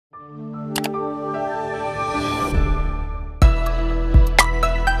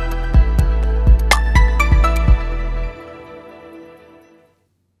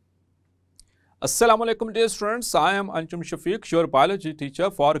Assalamu alaikum dear students, I am Anjum Shafiq, your biology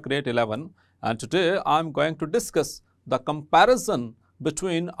teacher for grade 11, and today I am going to discuss the comparison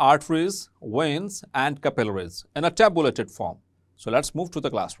between arteries, veins and capillaries in a tabulated form. So let's move to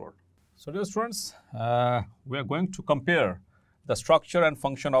the classwork. So dear students, we are going to compare the structure and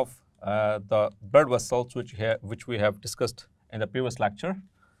function of the blood vessels which we have discussed in the previous lecture.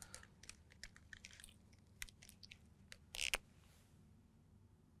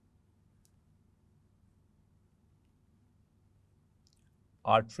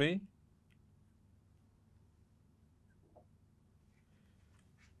 Artery,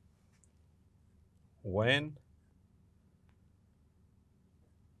 vein,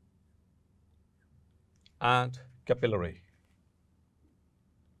 and capillary.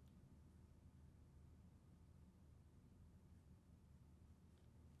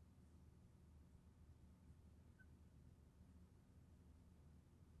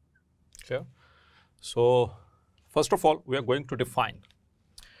 Clear? So first of all, we are going to define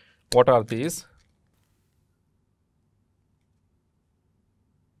what are these.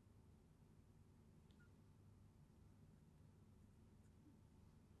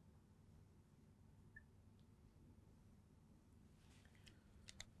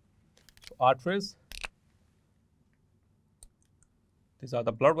 So arteries, these are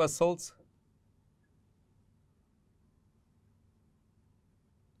the blood vessels.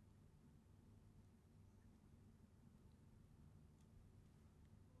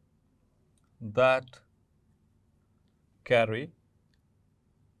 That carry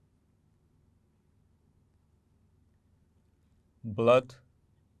blood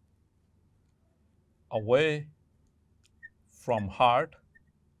away from heart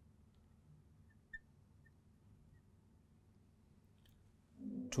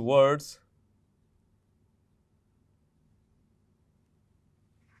towards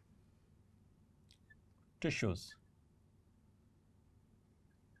tissues.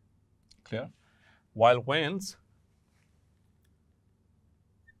 Clear? While veins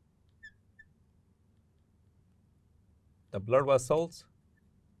the blood vessels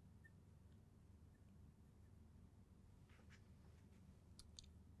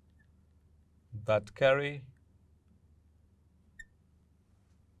that carry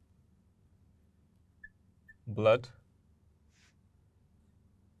blood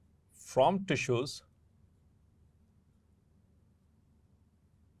from tissues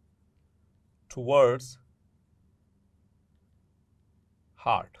towards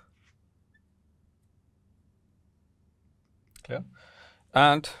heart. Clear?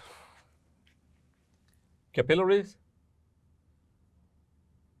 And capillaries,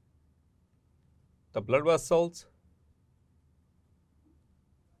 the blood vessels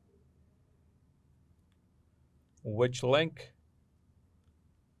which link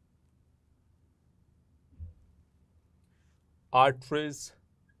arteries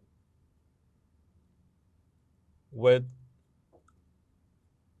with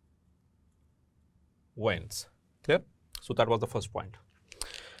veins. Clear? So that was the first point.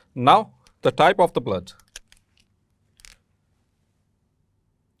 Now the type of the blood.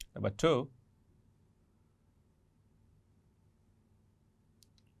 Number 2,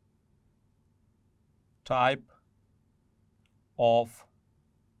 type of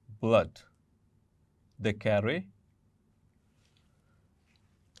blood they carry.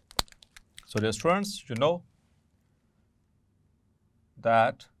 So dear students, you know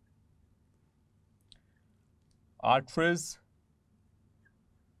that arteries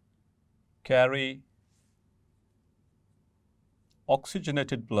carry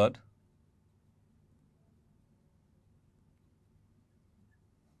oxygenated blood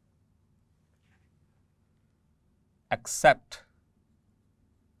except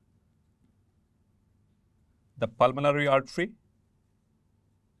the pulmonary artery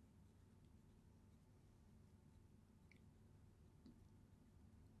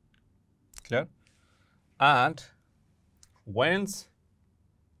clear, and veins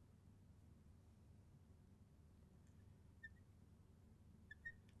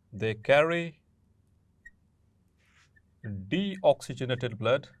they carry deoxygenated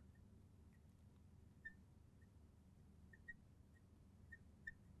blood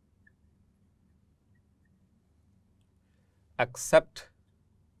except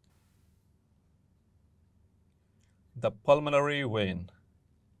the pulmonary vein.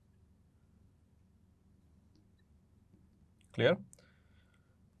 Clear?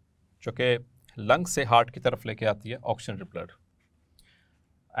 जो कि lung से heart की तरफ लेके आती है oxygenated blood.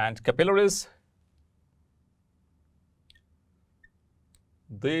 And capillaries,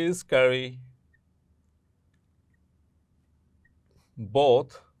 these carry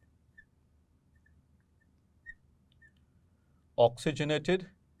both oxygenated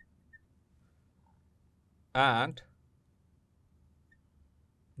and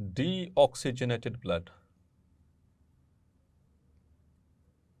deoxygenated blood.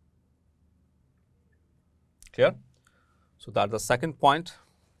 Clear? So that's the second point.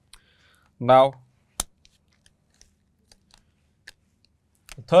 Now,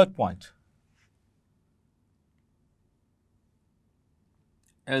 the third point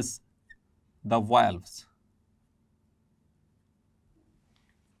is the valves.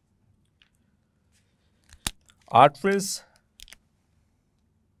 Arteries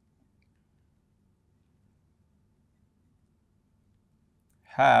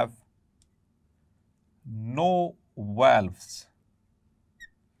have no valves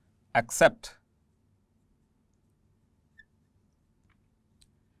except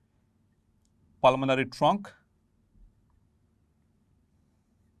pulmonary trunk,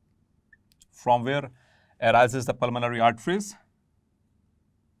 from where arises the pulmonary arteries,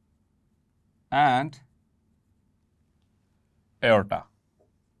 and aorta,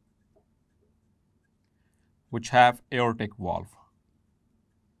 which have aortic valve.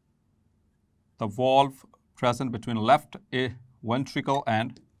 The valve present between left ventricle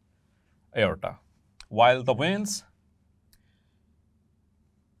and aorta. While the veins,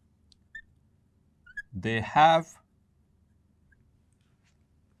 they have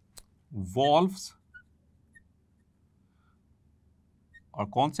valves, और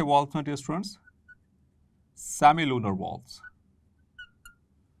कौन से valves हैं students? Semilunar valves.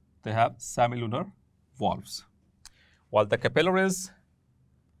 They have semilunar valves. While the capillaries,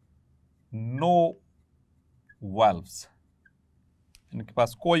 no valves. इनके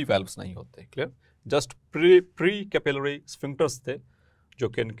पास कोई valves नहीं होते. Clear? Just pre-capillary sphincters थे जो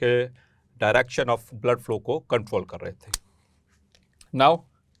कि इनके direction of blood flow को control कर रहे थे. Now,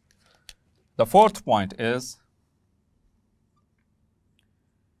 the fourth point is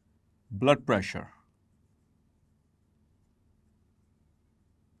blood pressure.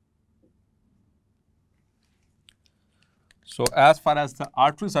 So as far as the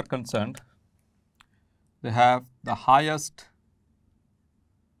arteries are concerned, they have the highest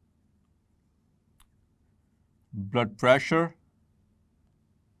blood pressure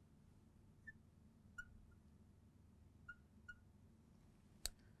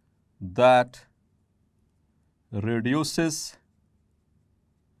that reduces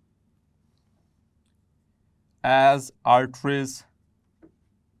as arteries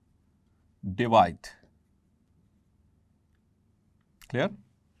divide. Clear?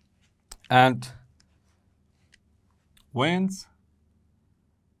 And veins,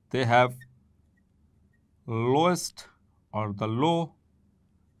 they have lowest or the low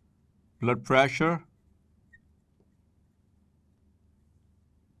blood pressure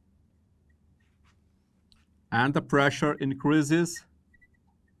and the pressure increases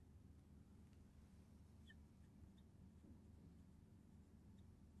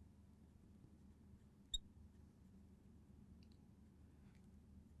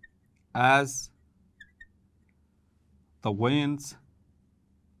as the veins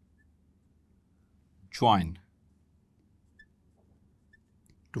join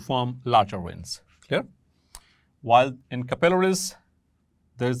to form larger veins. Clear? While in capillaries,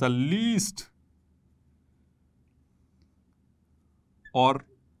 there is the least or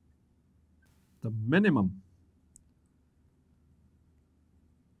the minimum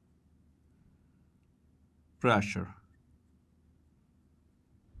pressure.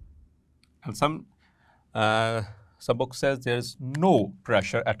 And some book says there is no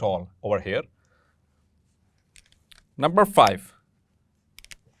pressure at all over here. Number 5.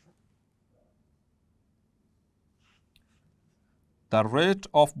 The rate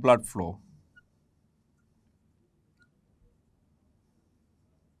of blood flow.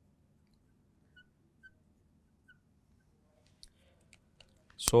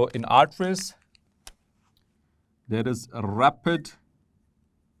 So in arteries, there is a rapid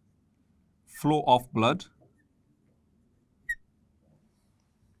flow of blood,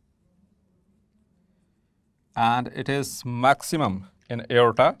 and it is maximum in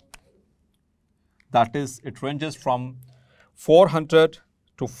aorta. That is, it ranges from 400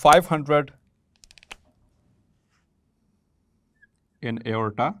 to 500 in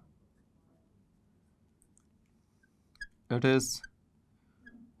aorta. It is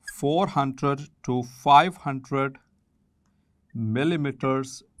 400 to 500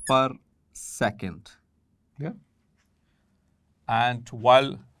 millimeters per second. Yeah. And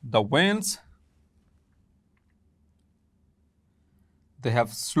while the veins, they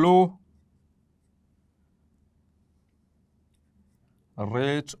have slow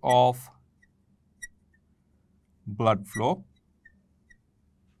rate of blood flow.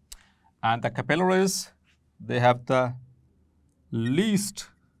 and the capillaries, they have the least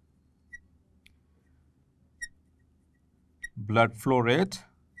blood flow rate,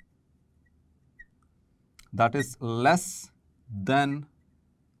 that is less than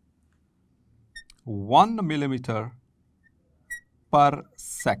 1 millimeter per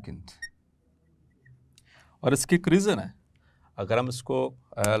second. और इसकी एक reason है, अगर हम इसको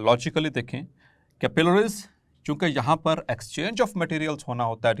logically देखें, capillaries चूँकि यहाँ पर एक्सचेंज ऑफ मटेरियल्स होना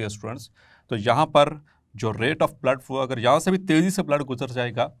होता है डियर स्टूडेंट्स, तो यहाँ पर जो रेट ऑफ ब्लड फ्लो, अगर यहाँ से भी तेज़ी से ब्लड गुजर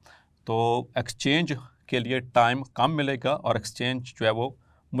जाएगा तो एक्सचेंज के लिए टाइम कम मिलेगा और एक्सचेंज जो है वो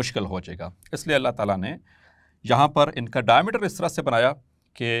मुश्किल हो जाएगा। इसलिए अल्लाह ताला ने यहाँ पर इनका डायमीटर इस तरह से बनाया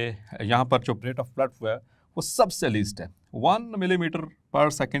कि यहाँ पर जो रेट ऑफ ब्लड फ्लो है वो सबसे लीस्ट है, 1 मिलीमीटर पर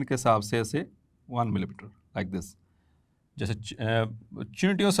सेकेंड के हिसाब से, ऐसे 1 मिलीमीटर लाइक दिस, जैसे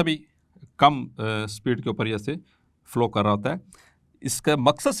चींटियों से भी कम स्पीड के ऊपर ये से फ्लो कर रहा होता है। इसका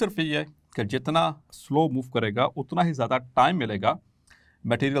मकसद सिर्फ ये है कि जितना स्लो मूव करेगा उतना ही ज़्यादा टाइम मिलेगा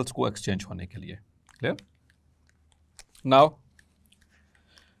मटेरियल्स को एक्सचेंज होने के लिए। Clear? Now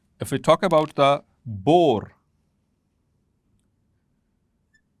if we talk about the bore,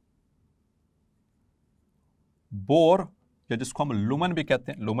 bore या जिसको हम लुमन भी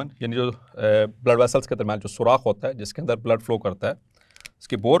कहते हैं, लुमन यानी जो ब्लड वेसल्स के दरमियान जो सुराख होता है जिसके अंदर ब्लड फ्लो करता है,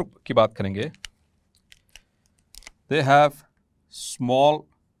 इसकी बोर की बात करेंगे। दे हैव स्मॉल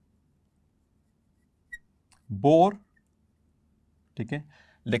बोर, ठीक है,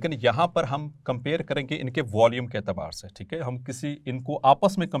 लेकिन यहाँ पर हम कंपेयर करेंगे इनके वॉल्यूम के एतबार से, ठीक है, हम किसी इनको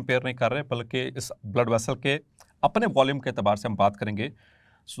आपस में कंपेयर नहीं कर रहे बल्कि इस ब्लड वेसल के अपने वॉल्यूम के एतबार से हम बात करेंगे।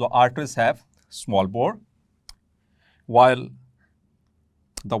 सो arteries have small bore while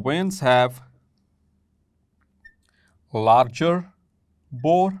the veins have larger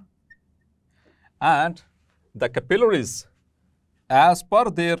bore and the capillaries, as per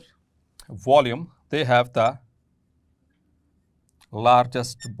their volume, they have the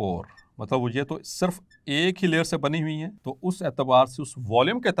largest bore। मतलब ये तो सिर्फ एक ही लेयर से बनी हुई है, तो उस एतबार से, उस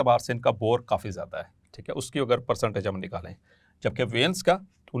वॉल्यूम के एतबार से इनका बोर काफ़ी ज़्यादा है, ठीक है, उसकी अगर परसेंटेज हम निकालें, जबकि वेन्स का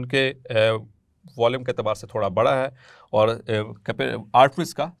उनके वॉल्यूम के एतबार से थोड़ा बड़ा है और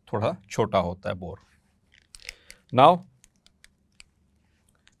आर्टरीज का थोड़ा छोटा होता है bore. Now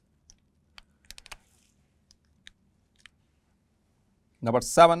number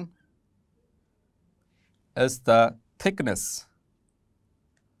 7 is the thickness.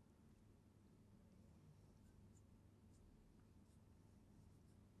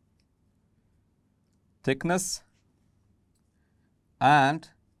 Thickness and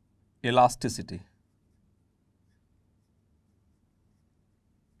elasticity.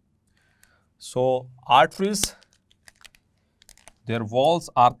 So arteries, their walls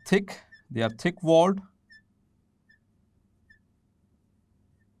are thick, they are thick walled,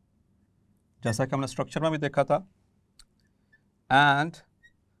 जैसा कि हमने स्ट्रक्चर में भी देखा था, and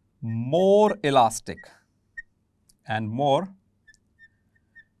more elastic, and more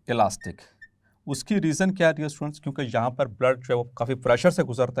elastic। उसकी रीज़न क्या है डियर स्टूडेंट्स? क्योंकि यहाँ पर ब्लड जो है वो काफ़ी प्रेशर से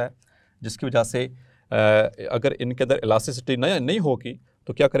गुजरता है, जिसकी वजह से अगर इनके अंदर इलास्टिसिटी नहीं होगी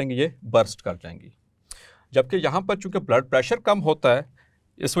तो क्या करेंगे, ये बर्स्ट कर जाएंगी। जबकि यहाँ पर चूँकि ब्लड प्रेशर कम होता है,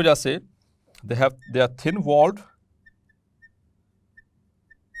 इस वजह से they are thin walled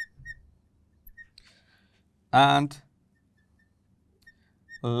and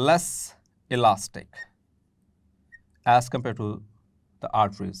less elastic as compared to the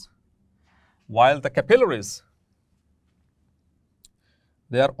arteries, while the capillaries,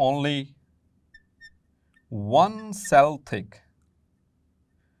 they are only one cell thick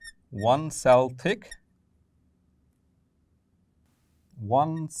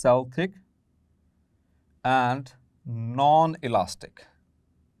and non-elastic,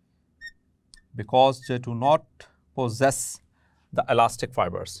 because they do not possess the elastic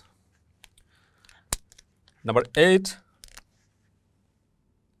fibers. Number 8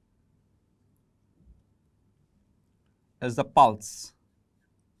 is the pulse.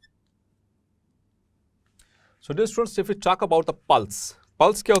 So dear students, if we talk about the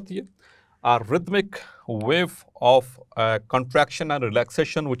pulse क्या होती है? A rhythmic wave of contraction and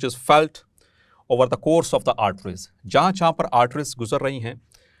relaxation which is felt over the course of the arteries. जहाँ पर arteries गुजर रही हैं,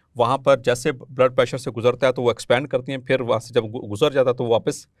 वहाँ पर जैसे ब्लड प्रेशर से गुजरता है तो वो एक्सपैंड करती हैं, फिर वहाँ से जब गुजर जाता है तो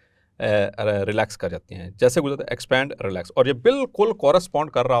वापस रिलैक्स कर जाती हैं, जैसे गुजरता है एक्सपैंड रिलैक्स, और ये बिल्कुल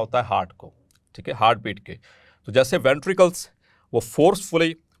कॉरस्पॉन्ड कर रहा होता है हार्ट को, ठीक है, हार्ट बीट के। तो जैसे वेंट्रिकल्स वो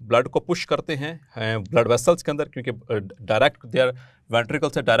फोर्सफुली ब्लड को पुश करते हैं ब्लड वेसल्स के अंदर, क्योंकि डायरेक्ट देयर वेंट्रिकल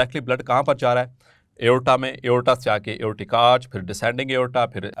से डायरेक्टली ब्लड कहाँ पर जा रहा है, एओर्टा में, एओर्टा से आके एओर्टिक आर्च, फिर डिसेंडिंग एओर्टा,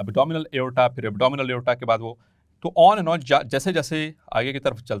 फिर एब्डोमिनल एओर्टा, फिर एब्डोमिनल एओर्टा के बाद वो तो ऑन एंड ऑन जैसे जैसे आगे की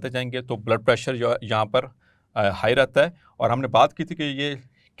तरफ चलते जाएंगे तो ब्लड प्रेशर जो यहाँ पर हाई रहता है, और हमने बात की थी कि ये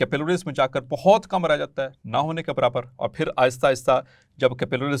कैपिलरीज में जाकर बहुत कम रह जाता है, ना होने के बराबर, और फिर आहिस्ता आहिस्ता जब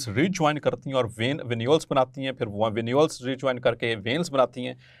कैपिलरीज रीज्वाइन करती हैं और वेन्यूल्स बनाती हैं, फिर वेन्यूल्स रीज्वाइन करके वेन्स बनाती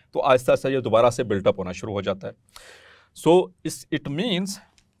हैं, तो आहिस्ता आहिस्ता ये दोबारा से बिल्टअप होना शुरू हो जाता है। सो इट मीन्स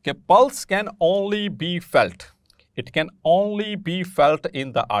कि pulse can only be felt, it can only be felt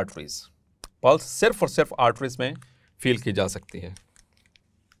in the arteries. Pulse सिर्फ और सिर्फ आर्टरीज में फील की जा सकती है,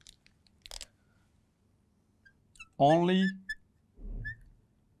 ओनली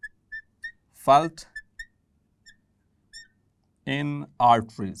felt in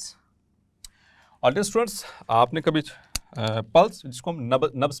arteries। और स्टूडेंट्स, आपने कभी पल्स, जिसको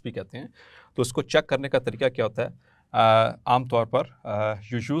हम नब्स भी कहते हैं, तो उसको चेक करने का तरीका क्या होता है? आमतौर पर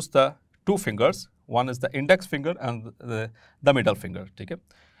you use the two fingers, one is the index finger and the middle finger, ठीक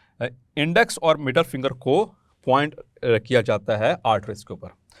है। इंडेक्स और मिडल फिंगर को पॉइंट किया जाता है आर्टरीज के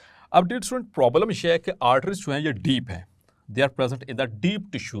ऊपर। अब डियर स्टूडेंट, प्रॉब्लम ये है कि आर्टरीज जो है ये डीप है, they are present in the deep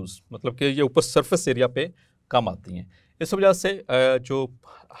tissues, मतलब कि ये ऊपर सरफेस एरिया पे कम आती हैं। इस वजह से जो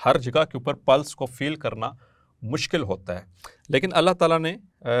हर जगह के ऊपर पल्स को फील करना मुश्किल होता है। लेकिन अल्लाह ताला ने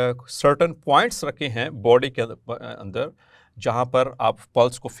सर्टन पॉइंट्स रखे हैं बॉडी के अंदर जहाँ पर आप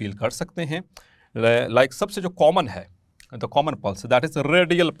पल्स को फील कर सकते हैं। लाइक सबसे जो कॉमन है, the common pulse, that is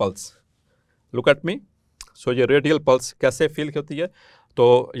radial pulse. Look at me. सो ये रेडियल पल्स कैसे फील होती है?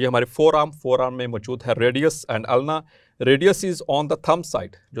 तो ये हमारे फोर आर्म में मौजूद है radius and ulna. Radius is on the thumb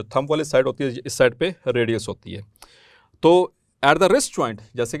side, जो थंब वाली साइड होती है इस साइड पे रेडियस होती है। तो एट द रिस्ट जॉइंट,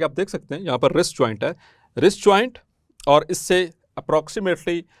 जैसे कि आप देख सकते हैं यहाँ पर रिस्ट जॉइंट है, रिस्ट जॉइंट और इससे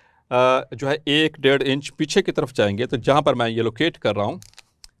अप्रॉक्सीमेटली जो है 1-1.5 इंच पीछे की तरफ जाएंगे, तो जहाँ पर मैं ये लोकेट कर रहा हूँ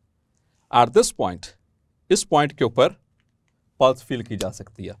एट दिस पॉइंट, इस पॉइंट के ऊपर पल्स फील की जा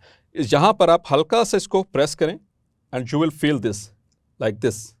सकती है। यहाँ पर आप हल्का से इसको प्रेस करें and you will feel this like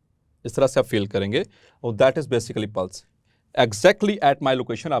this, इस तरह से आप फील करेंगे, और that is basically pulse exactly at my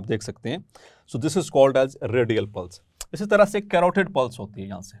location, आप देख सकते हैं। So this is called as radial pulse. इसी तरह से कैरोटिड पल्स होती है।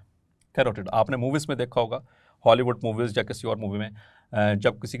 यहाँ से कैरोटिड आपने मूवीज़ में देखा होगा, हॉलीवुड मूवीज़ या किसी और मूवी में,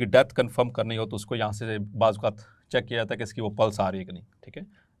 जब किसी की डेथ कंफर्म करनी हो तो उसको यहाँ से बाज़ औक़ात चेक किया जाता है कि इसकी वो पल्स आ रही है कि नहीं, ठीक है,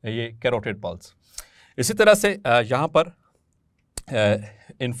 ये कैरोटिड पल्स। इसी तरह से यहाँ पर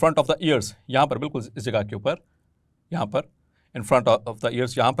in front of the years, यहाँ पर बिल्कुल इस जगह के ऊपर, यहाँ पर in front of the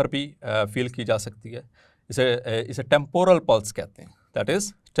years, यहाँ पर भी फील की जा सकती है। इसे टेम्पोरल पल्स कहते हैं, दैट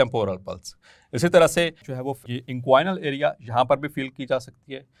इज़ टेम्पोरल पल्स। इसी तरह से जो है वो इंक्वाइनल एरिया, यहाँ पर भी फील की जा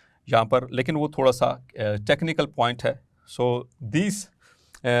सकती है, यहाँ पर, लेकिन वो थोड़ा सा टेक्निकल पॉइंट है। So this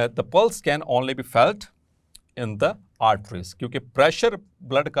the pulse can only be felt in the arteries, क्योंकि प्रेशर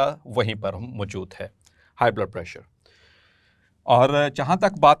ब्लड का वहीं पर मौजूद है, हाई ब्लड प्रेशर। और जहाँ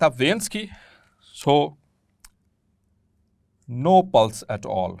तक बात आप वेन्स की, so no pulse at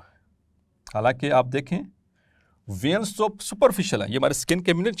all. हालांकि आप देखें वेन्स तो सुपरफिशियल है, ये हमारे स्किन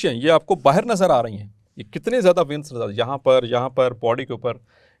के नीचे हैं, ये आपको बाहर नज़र आ रही हैं। ये कितने ज़्यादा वेन्स नज़र, यहाँ पर बॉडी के ऊपर,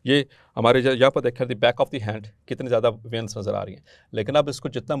 ये हमारे यहाँ पर देखा दी बैक ऑफ द हैंड, कितनी ज़्यादा वेन्स नज़र आ रही हैं। लेकिन आप इसको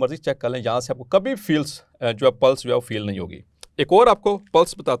जितना मर्जी चेक कर लें, यहाँ से आपको कभी फील्स जो है पल्स जो है वो फील नहीं होगी। एक और आपको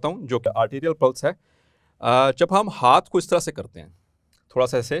पल्स बताता हूँ जो कि आर्टीरियल पल्स है। जब हम हाथ को इस तरह से करते हैं, थोड़ा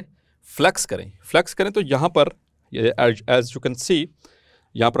सा ऐसे फ्लेक्स करें तो यहाँ पर एज यू कैन सी,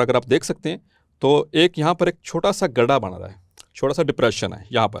 यहाँ पर अगर आप देख सकते हैं तो यहाँ पर एक छोटा सा गड्ढा बना रहा है, छोटा सा डिप्रेशन है।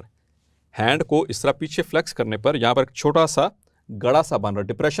 यहाँ पर हैंड को इस तरह पीछे फ्लेक्स करने पर यहाँ पर एक छोटा सा गड़ा सा बन रहा है,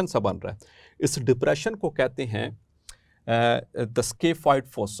 डिप्रेशन सा बन रहा है। इस डिप्रेशन को कहते हैं द स्केफॉइड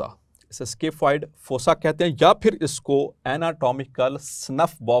फोसा, इसे स्केफॉइड फोसा कहते हैं, या फिर इसको एनाटॉमिकल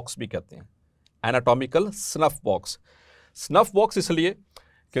स्नफ बॉक्स भी कहते हैं। Anatomical snuff box, snuff box इसलिए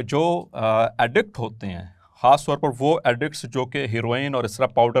कि जो एडिक्ट होते हैं, ख़ास तौर पर वो एडिक्ट्स जो कि हीरोइन और इस तरह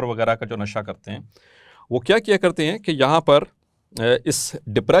पाउडर वगैरह का जो नशा करते हैं, वो क्या किया करते हैं कि यहाँ पर इस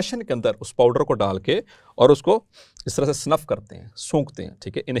डिप्रेशन के अंदर उस पाउडर को डाल के और उसको इस तरह से स्नफ करते हैं, सूंघते हैं,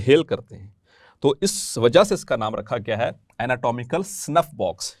 ठीक है, इनहेल करते हैं। तो इस वजह से इसका नाम रखा गया है एनाटॉमिकल स्नफ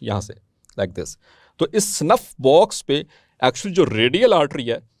बॉक्स, यहाँ से लाइक दिस। तो इस स्नफ बॉक्स पे एक्चुअली जो रेडियल आर्टरी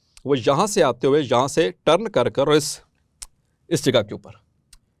है वो यहाँ से आते हुए यहाँ से टर्न कर और इस जगह के ऊपर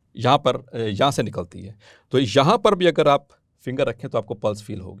यहाँ से निकलती है। तो यहाँ पर भी अगर आप फिंगर रखें तो आपको पल्स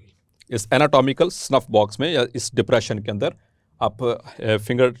फील होगी। इस एनाटॉमिकल स्नफ बॉक्स में या इस डिप्रेशन के अंदर आप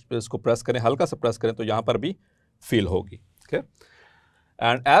फिंगर इसको प्रेस करें, हल्का सा प्रेस करें तो यहाँ पर भी फील होगी। Okay,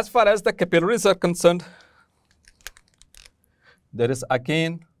 and as far as the capillaries are concerned, there is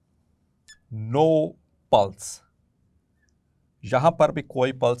again no pulse, यहाँ पर भी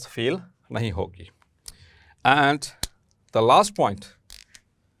कोई पल्स फील नहीं होगी। And the last point,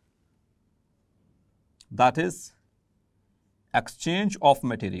 that is exchange of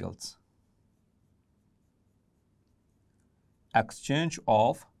materials, exchange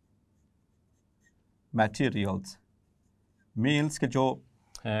of materials means कि जो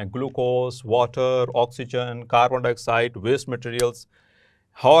glucose, water, oxygen, carbon dioxide, waste materials,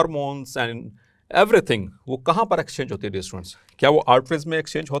 hormones and everything, वो कहाँ पर एक्सचेंज होती है स्टूडेंट्स? क्या वो आर्टरीज में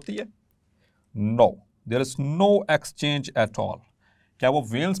एक्सचेंज होती है? No, there is no exchange at all. क्या वो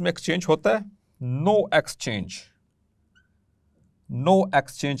वेन्स में एक्सचेंज होता है? No exchange, no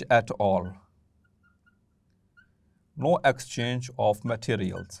exchange at all, no exchange of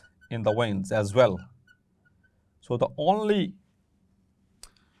materials in the veins as well. So the only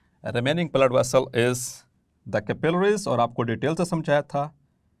remaining blood vessel is the capillaries, और आपको detail से समझाया था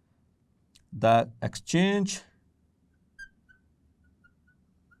the exchange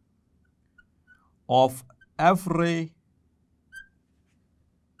of every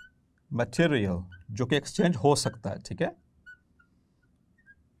material जो कि exchange हो सकता है, ठीक है,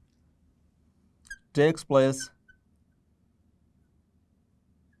 takes place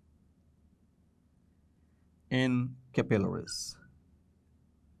in capillaries।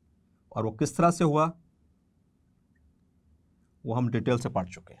 और वो किस तरह से हुआ वो हम डिटेल से पढ़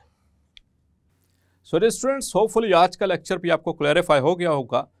चुके हैं। सो डियर स्टूडेंट्स, होपफुली आज का लेक्चर भी आपको क्लैरिफाई हो गया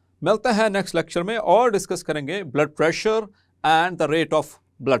होगा। मिलते हैं नेक्स्ट लेक्चर में और डिस्कस करेंगे blood pressure and the rate of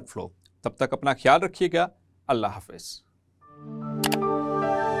blood flow. तब तक अपना ख्याल रखिएगा। अल्लाह हाफिज।